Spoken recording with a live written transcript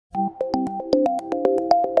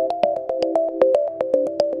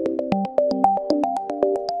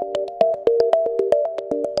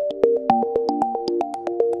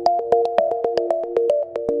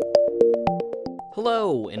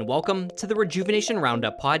and welcome to the Rejuvenation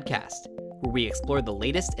Roundup Podcast, where we explore the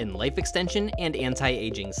latest in life extension and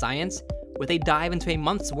anti-aging science with a dive into a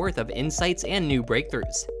month's worth of insights and new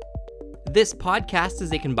breakthroughs. This podcast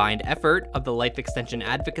is a combined effort of the Life Extension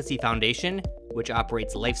Advocacy Foundation, which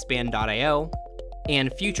operates Lifespan.io,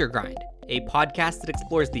 and Future Grind, a podcast that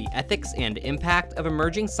explores the ethics and impact of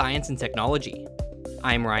emerging science and technology.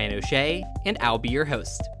 I'm Ryan O'Shea, and I'll be your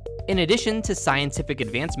host. In addition to scientific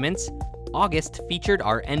advancements, August featured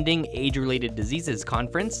our Ending Age-Related Diseases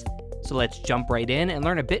conference, so let's jump right in and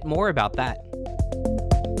learn a bit more about that.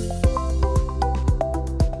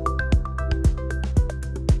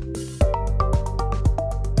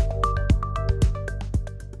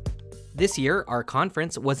 This year, our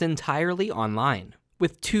conference was entirely online,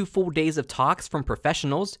 with 2 full days of talks from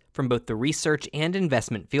professionals from both the research and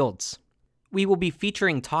investment fields. We will be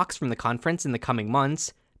featuring talks from the conference in the coming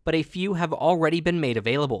months, but a few have already been made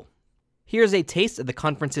available. Here's a taste of the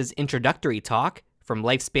conference's introductory talk from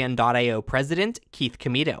Lifespan.io President Keith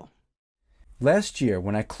Comito. Last year,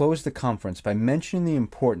 when I closed the conference by mentioning the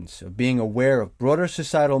importance of being aware of broader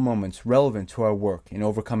societal moments relevant to our work in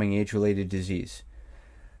overcoming age-related disease,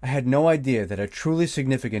 I had no idea that a truly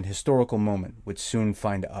significant historical moment would soon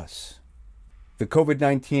find us. The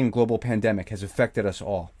COVID-19 global pandemic has affected us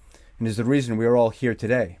all, and is the reason we are all here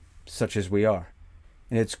today, such as we are.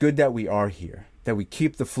 And it's good that we are here, that we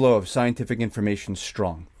keep the flow of scientific information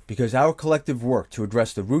strong, because our collective work to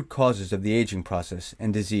address the root causes of the aging process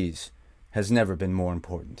and disease has never been more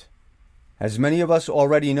important. As many of us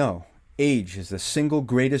already know, age is the single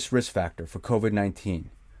greatest risk factor for COVID-19,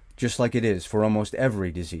 just like it is for almost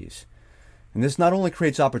every disease. And this not only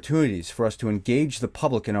creates opportunities for us to engage the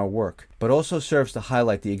public in our work, but also serves to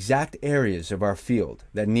highlight the exact areas of our field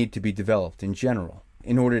that need to be developed in general,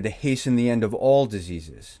 in order to hasten the end of all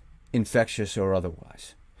diseases, infectious or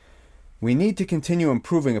otherwise. We need to continue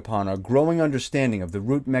improving upon our growing understanding of the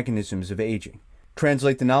root mechanisms of aging,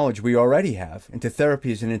 translate the knowledge we already have into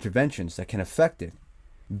therapies and interventions that can affect it,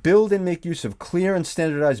 build and make use of clear and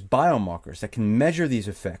standardized biomarkers that can measure these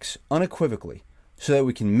effects unequivocally, so that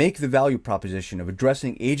we can make the value proposition of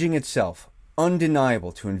addressing aging itself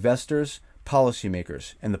undeniable to investors,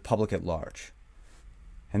 policymakers, and the public at large.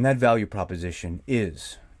 And that value proposition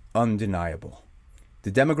is undeniable.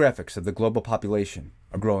 The demographics of the global population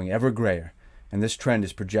are growing ever grayer, and this trend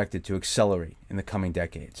is projected to accelerate in the coming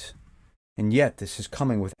decades. And yet, this is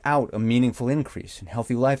coming without a meaningful increase in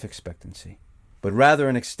healthy life expectancy, but rather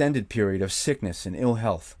an extended period of sickness and ill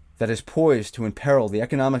health that is poised to imperil the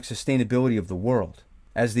economic sustainability of the world,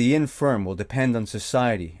 as the infirm will depend on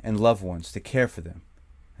society and loved ones to care for them,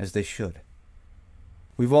 as they should.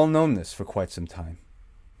 We've all known this for quite some time,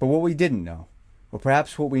 but what we didn't know, or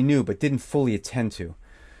perhaps what we knew but didn't fully attend to,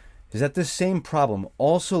 is that this same problem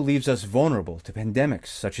also leaves us vulnerable to pandemics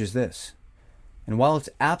such as this. And while it's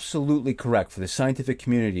absolutely correct for the scientific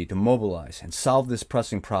community to mobilize and solve this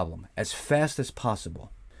pressing problem as fast as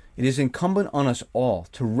possible, it is incumbent on us all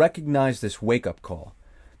to recognize this wake-up call,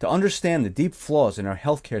 to understand the deep flaws in our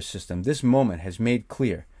healthcare system this moment has made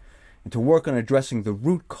clear, and to work on addressing the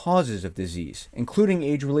root causes of disease, including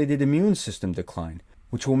age-related immune system decline,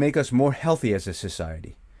 which will make us more healthy as a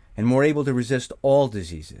society, and more able to resist all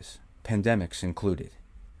diseases, pandemics included.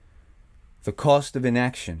 The cost of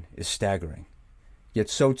inaction is staggering, yet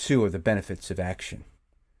so too are the benefits of action.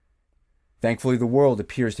 Thankfully, the world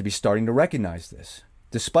appears to be starting to recognize this.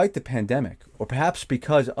 Despite the pandemic, or perhaps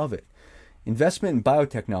because of it, investment in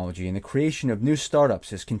biotechnology and the creation of new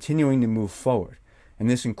startups is continuing to move forward, and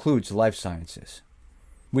this includes life sciences.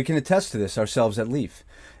 We can attest to this ourselves at Leaf,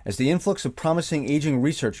 as the influx of promising aging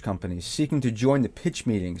research companies seeking to join the pitch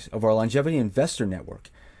meetings of our Longevity Investor Network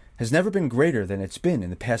has never been greater than it's been in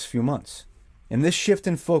the past few months. And this shift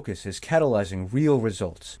in focus is catalyzing real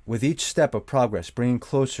results, with each step of progress bringing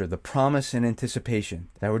closer the promise and anticipation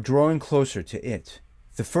that we're drawing closer to it,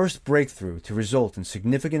 the first breakthrough to result in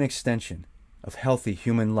significant extension of healthy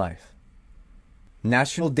human life.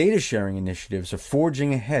 National data sharing initiatives are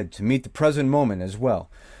forging ahead to meet the present moment as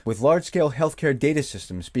well, with large-scale healthcare data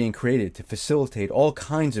systems being created to facilitate all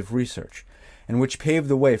kinds of research, and which pave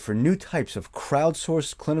the way for new types of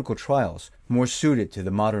crowdsourced clinical trials more suited to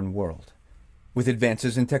the modern world. With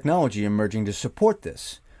advances in technology emerging to support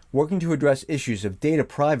this, working to address issues of data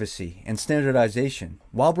privacy and standardization,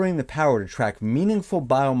 while bringing the power to track meaningful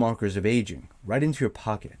biomarkers of aging right into your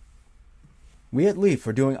pocket. We at Leaf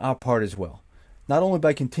are doing our part as well, not only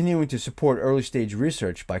by continuing to support early-stage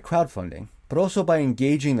research by crowdfunding, but also by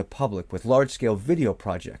engaging the public with large-scale video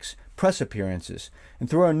projects, press appearances, and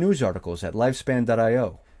through our news articles at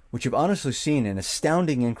Lifespan.io, which have honestly seen an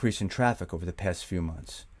astounding increase in traffic over the past few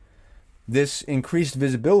months. This increased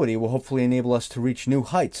visibility will hopefully enable us to reach new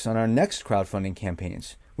heights on our next crowdfunding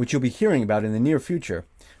campaigns, which you'll be hearing about in the near future,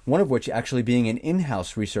 one of which actually being an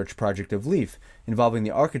in-house research project of Leaf involving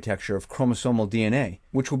the architecture of chromosomal DNA,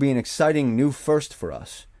 which will be an exciting new first for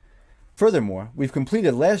us. Furthermore, we've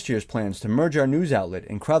completed last year's plans to merge our news outlet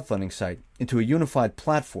and crowdfunding site into a unified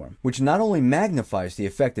platform, which not only magnifies the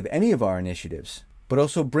effect of any of our initiatives, but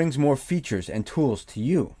also brings more features and tools to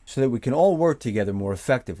you so that we can all work together more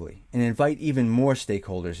effectively and invite even more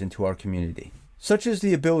stakeholders into our community, such as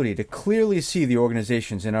the ability to clearly see the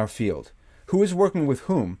organizations in our field, who is working with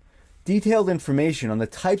whom, detailed information on the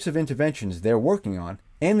types of interventions they're working on,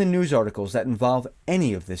 and the news articles that involve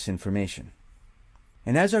any of this information.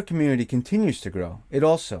 And as our community continues to grow, it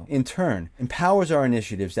also, in turn, empowers our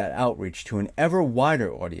initiatives that outreach to an ever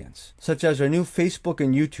wider audience, such as our new Facebook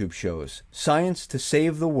and YouTube shows, Science to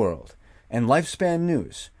Save the World, and Lifespan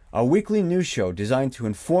News, our weekly news show designed to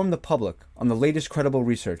inform the public on the latest credible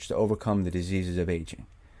research to overcome the diseases of aging.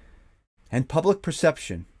 And public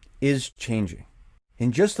perception is changing.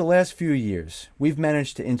 In just the last few years, we've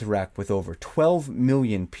managed to interact with over 12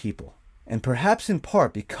 million people. And perhaps in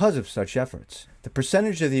part because of such efforts, the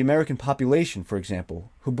percentage of the American population, for example,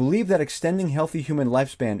 who believe that extending healthy human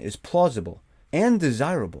lifespan is plausible and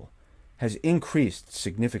desirable, has increased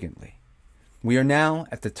significantly. We are now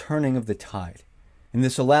at the turning of the tide, and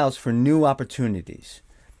this allows for new opportunities,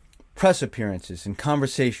 press appearances and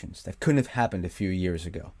conversations that couldn't have happened a few years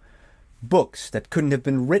ago, books that couldn't have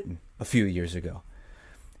been written a few years ago,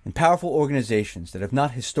 and powerful organizations that have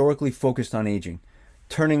not historically focused on aging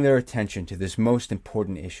turning their attention to this most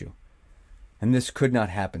important issue. And this could not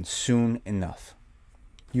happen soon enough.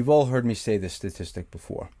 You've all heard me say this statistic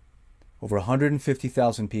before. Over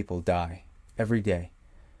 150,000 people die every day,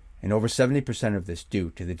 and over 70% of this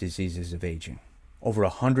due to the diseases of aging. Over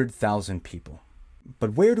 100,000 people.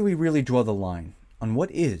 But where do we really draw the line on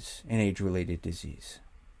what is an age-related disease?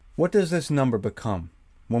 What does this number become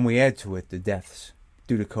when we add to it the deaths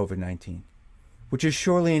due to COVID-19, which is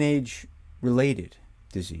surely an age-related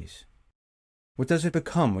disease? What does it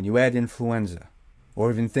become when you add influenza,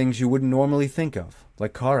 or even things you wouldn't normally think of,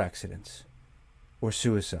 like car accidents or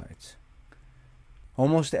suicides?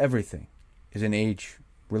 Almost everything is an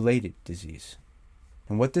age-related disease.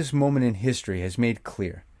 And what this moment in history has made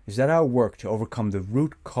clear is that our work to overcome the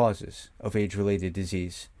root causes of age-related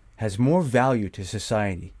disease has more value to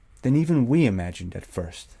society than even we imagined at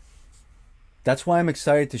first. That's why I'm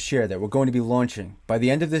excited to share that we're going to be launching, by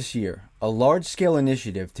the end of this year, a large-scale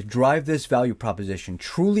initiative to drive this value proposition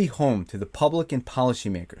truly home to the public and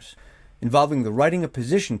policymakers, involving the writing of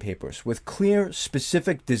position papers with clear,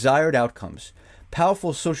 specific, desired outcomes,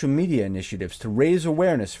 powerful social media initiatives to raise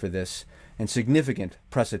awareness for this, and significant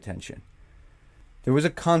press attention. There was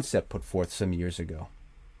a concept put forth some years ago,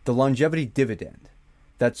 the longevity dividend,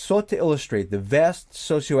 that sought to illustrate the vast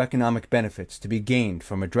socio-economic benefits to be gained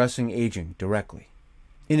from addressing aging directly,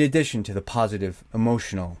 in addition to the positive,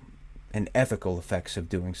 emotional, and ethical effects of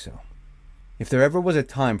doing so. If there ever was a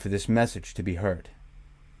time for this message to be heard,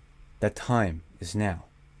 that time is now.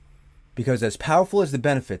 Because as powerful as the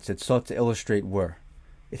benefits it sought to illustrate were,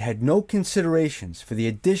 it had no considerations for the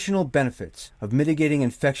additional benefits of mitigating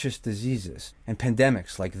infectious diseases and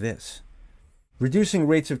pandemics like this, reducing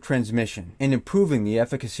rates of transmission and improving the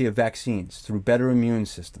efficacy of vaccines through better immune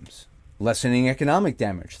systems, lessening economic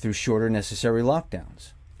damage through shorter necessary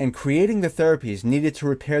lockdowns, and creating the therapies needed to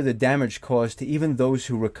repair the damage caused to even those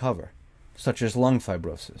who recover, such as lung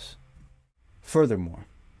fibrosis. Furthermore,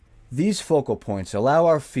 these focal points allow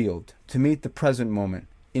our field to meet the present moment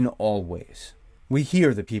in all ways. We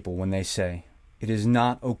hear the people when they say, it is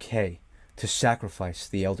not okay to sacrifice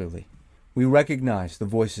the elderly. We recognize the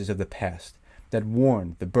voices of the past that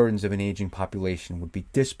warned the burdens of an aging population would be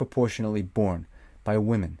disproportionately borne by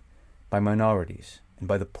women, by minorities, and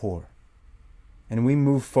by the poor. And we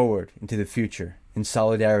move forward into the future in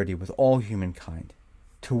solidarity with all humankind,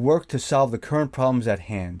 to work to solve the current problems at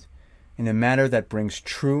hand in a manner that brings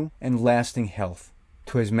true and lasting health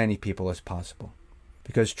to as many people as possible.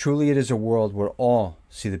 Because truly it is a world where all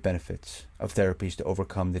see the benefits of therapies to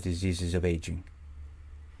overcome the diseases of aging,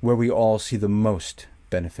 where we all see the most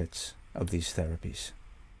benefits of these therapies.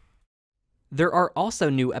 There are also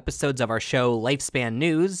new episodes of our show Lifespan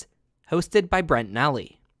News, hosted by Brent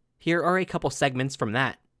Nally. Here are a couple segments from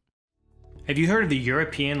that. Have you heard of the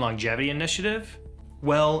European Longevity Initiative?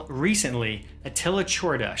 Well, recently, Attila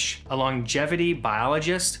Czordush, a longevity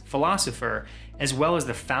biologist, philosopher, as well as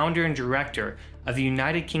the founder and director of the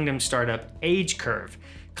United Kingdom startup AgeCurve,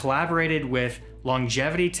 collaborated with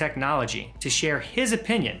Longevity Technology to share his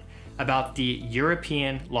opinion about the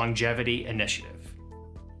European Longevity Initiative.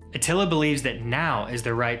 Attila believes that now is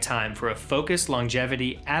the right time for a focused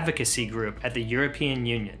longevity advocacy group at the European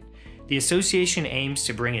Union. The association aims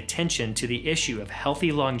to bring attention to the issue of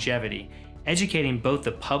healthy longevity, educating both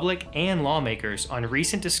the public and lawmakers on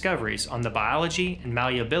recent discoveries on the biology and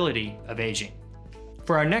malleability of aging.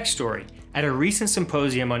 For our next story, at a recent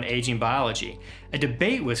symposium on aging biology, a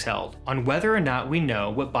debate was held on whether or not we know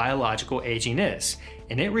what biological aging is,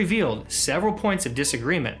 and it revealed several points of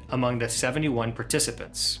disagreement among the 71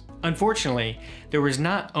 participants. Unfortunately, there was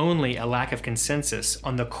not only a lack of consensus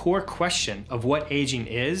on the core question of what aging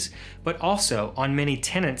is, but also on many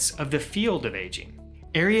tenets of the field of aging.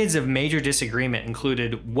 Areas of major disagreement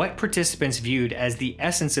included what participants viewed as the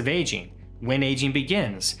essence of aging, when aging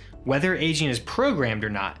begins, whether aging is programmed or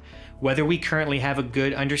not, whether we currently have a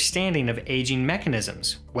good understanding of aging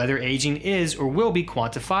mechanisms, whether aging is or will be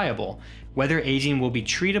quantifiable, whether aging will be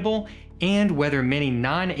treatable, and whether many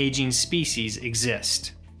non-aging species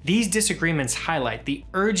exist. These disagreements highlight the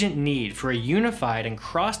urgent need for a unified and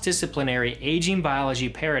cross-disciplinary aging biology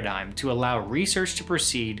paradigm to allow research to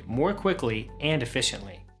proceed more quickly and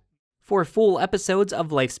efficiently. For full episodes of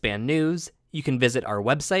Lifespan News, you can visit our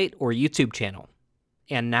website or YouTube channel.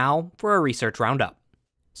 And now for our research roundup.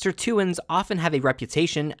 Sirtuins often have a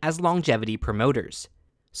reputation as longevity promoters.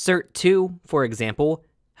 SIRT2, for example,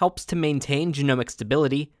 helps to maintain genomic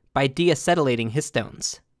stability by deacetylating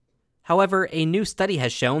histones. However, a new study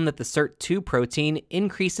has shown that the SIRT2 protein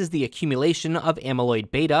increases the accumulation of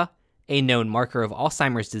amyloid beta, a known marker of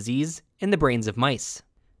Alzheimer's disease, in the brains of mice.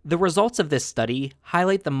 The results of this study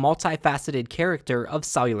highlight the multifaceted character of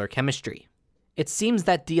cellular chemistry. It seems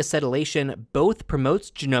that deacetylation both promotes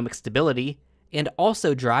genomic stability and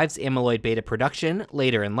also drives amyloid beta production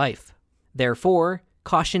later in life. Therefore,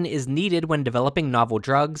 caution is needed when developing novel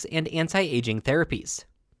drugs and anti-aging therapies.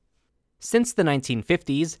 Since the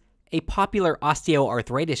 1950s, a popular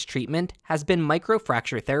osteoarthritis treatment has been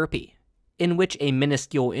microfracture therapy, in which a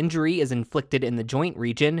minuscule injury is inflicted in the joint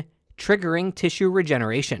region, triggering tissue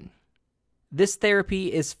regeneration. This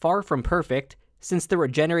therapy is far from perfect since the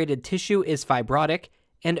regenerated tissue is fibrotic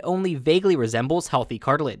and only vaguely resembles healthy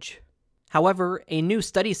cartilage. However, a new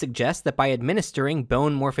study suggests that by administering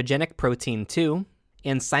bone morphogenic protein 2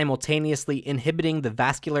 and simultaneously inhibiting the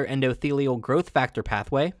vascular endothelial growth factor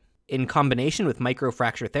pathway, in combination with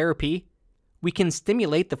microfracture therapy, we can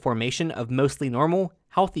stimulate the formation of mostly normal,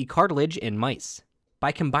 healthy cartilage in mice.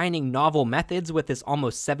 By combining novel methods with this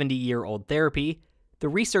almost 70-year-old therapy, the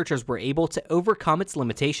researchers were able to overcome its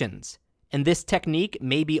limitations, and this technique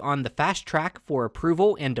may be on the fast track for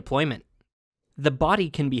approval and deployment. The body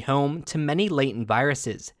can be home to many latent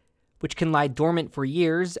viruses, which can lie dormant for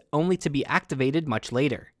years only to be activated much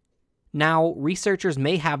later. Now, researchers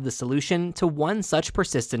may have the solution to one such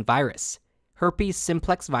persistent virus, Herpes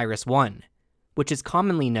simplex virus 1, which is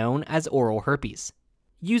commonly known as oral herpes.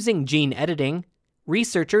 Using gene editing,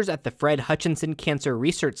 researchers at the Fred Hutchinson Cancer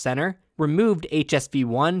Research Center removed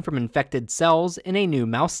HSV1 from infected cells in a new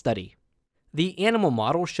mouse study. The animal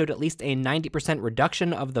model showed at least a 90%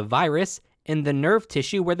 reduction of the virus in the nerve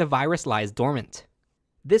tissue where the virus lies dormant.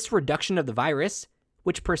 This reduction of the virus,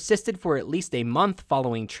 which persisted for at least a month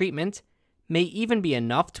following treatment, may even be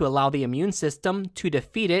enough to allow the immune system to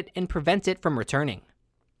defeat it and prevent it from returning.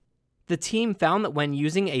 The team found that when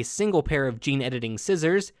using a single pair of gene editing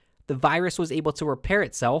scissors, the virus was able to repair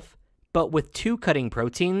itself, but with 2 cutting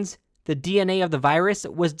proteins, the DNA of the virus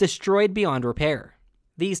was destroyed beyond repair.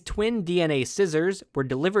 These twin DNA scissors were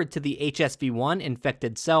delivered to the HSV1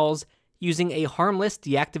 infected cells using a harmless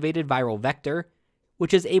deactivated viral vector,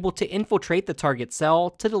 which is able to infiltrate the target cell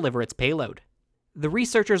to deliver its payload. The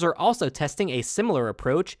researchers are also testing a similar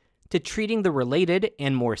approach to treating the related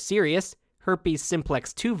and more serious herpes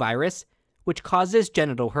simplex 2 virus, which causes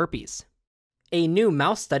genital herpes. A new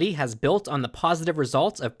mouse study has built on the positive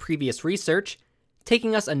results of previous research,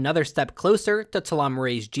 taking us another step closer to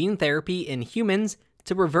telomerase gene therapy in humans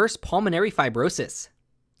to reverse pulmonary fibrosis.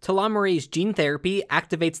 Telomerase gene therapy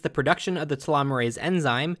activates the production of the telomerase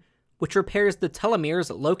enzyme, which repairs the telomeres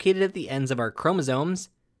located at the ends of our chromosomes,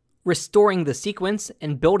 restoring the sequence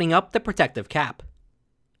and building up the protective cap.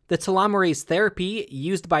 The telomerase therapy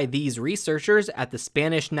used by these researchers at the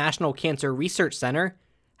Spanish National Cancer Research Center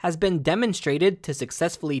has been demonstrated to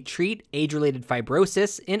successfully treat age-related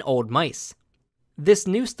fibrosis in old mice. This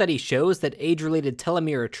new study shows that age-related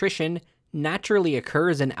telomere attrition naturally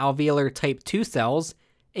occurs in alveolar type 2 cells,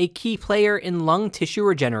 a key player in lung tissue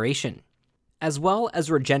regeneration. As well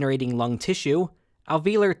as regenerating lung tissue,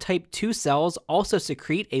 alveolar type 2 cells also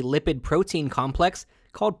secrete a lipid protein complex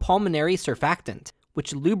called pulmonary surfactant,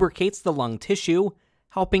 which lubricates the lung tissue,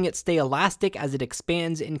 helping it stay elastic as it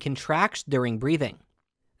expands and contracts during breathing.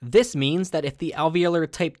 This means that if the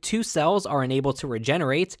alveolar type 2 cells are unable to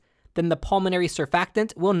regenerate, then the pulmonary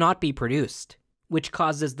surfactant will not be produced, which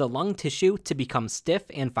causes the lung tissue to become stiff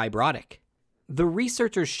and fibrotic. The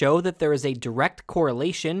researchers show that there is a direct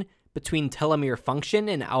correlation between telomere function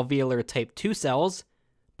in alveolar type 2 cells,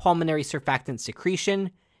 pulmonary surfactant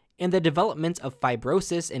secretion, and the development of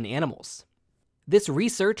fibrosis in animals. This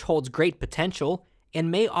research holds great potential and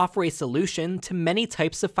may offer a solution to many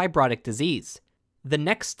types of fibrotic disease. The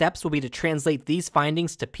next steps will be to translate these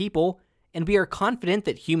findings to people, and we are confident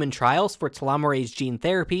that human trials for telomerase gene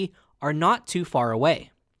therapy are not too far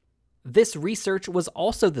away. This research was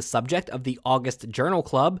also the subject of the August Journal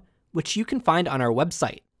Club, which you can find on our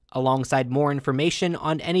website, alongside more information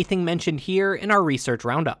on anything mentioned here in our research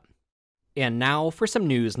roundup. And now for some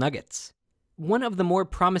news nuggets. One of the more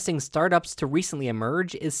promising startups to recently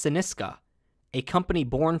emerge is Siniska, a company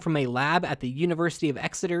born from a lab at the University of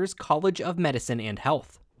Exeter's College of Medicine and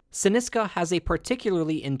Health. Siniska has a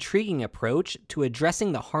particularly intriguing approach to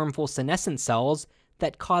addressing the harmful senescent cells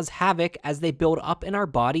that cause havoc as they build up in our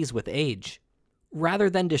bodies with age. Rather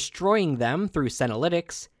than destroying them through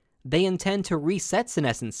senolytics, they intend to reset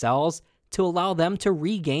senescent cells to allow them to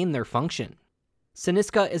regain their function.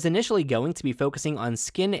 Siniska is initially going to be focusing on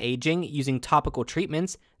skin aging using topical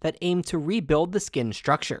treatments that aim to rebuild the skin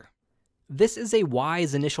structure. This is a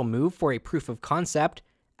wise initial move for a proof of concept,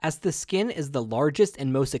 as the skin is the largest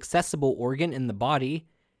and most accessible organ in the body,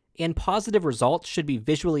 and positive results should be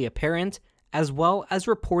visually apparent as well as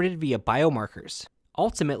reported via biomarkers.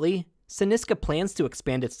 Ultimately, Siniska plans to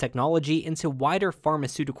expand its technology into wider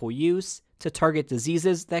pharmaceutical use to target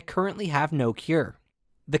diseases that currently have no cure.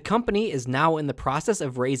 The company is now in the process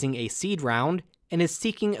of raising a seed round and is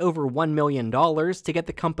seeking over $1 million to get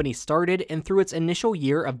the company started and through its initial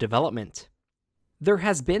year of development. There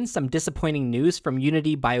has been some disappointing news from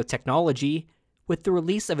Unity Biotechnology with the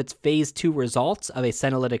release of its Phase 2 results of a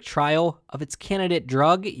senolytic trial of its candidate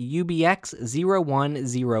drug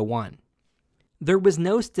UBX0101. There was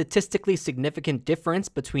no statistically significant difference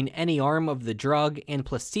between any arm of the drug and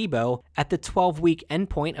placebo at the 12-week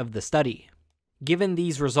endpoint of the study. Given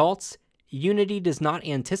these results, Unity does not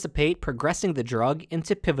anticipate progressing the drug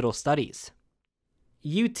into pivotal studies.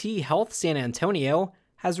 UT Health San Antonio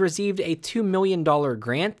has received a $2 million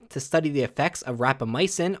grant to study the effects of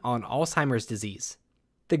rapamycin on Alzheimer's disease.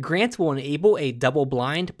 The grant will enable a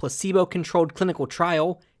double-blind, placebo-controlled clinical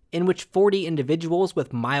trial in which 40 individuals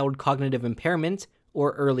with mild cognitive impairment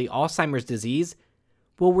or early Alzheimer's disease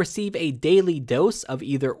will receive a daily dose of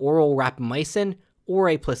either oral rapamycin or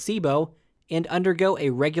a placebo and undergo a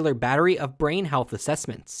regular battery of brain health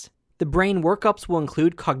assessments. The brain workups will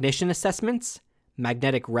include cognition assessments,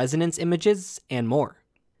 magnetic resonance images, and more.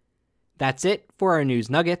 That's it for our news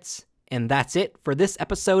nuggets, and that's it for this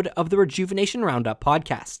episode of the Rejuvenation Roundup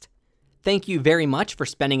Podcast. Thank you very much for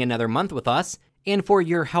spending another month with us and for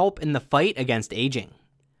your help in the fight against aging.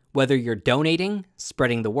 Whether you're donating,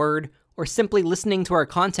 spreading the word, or simply listening to our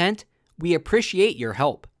content, we appreciate your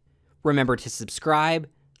help. Remember to subscribe,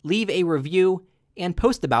 leave a review, and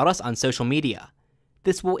post about us on social media.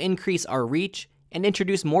 This will increase our reach and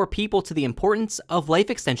introduce more people to the importance of life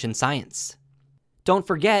extension science. Don't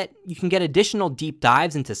forget, you can get additional deep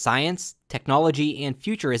dives into science, technology, and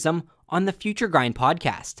futurism on the Future Grind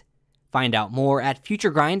podcast. Find out more at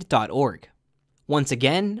futuregrind.org. Once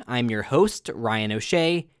again, I'm your host, Ryan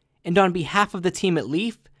O'Shea, and on behalf of the team at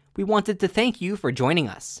Leaf, we wanted to thank you for joining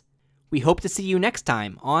us. We hope to see you next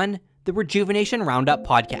time on the Rejuvenation Roundup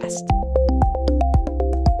Podcast.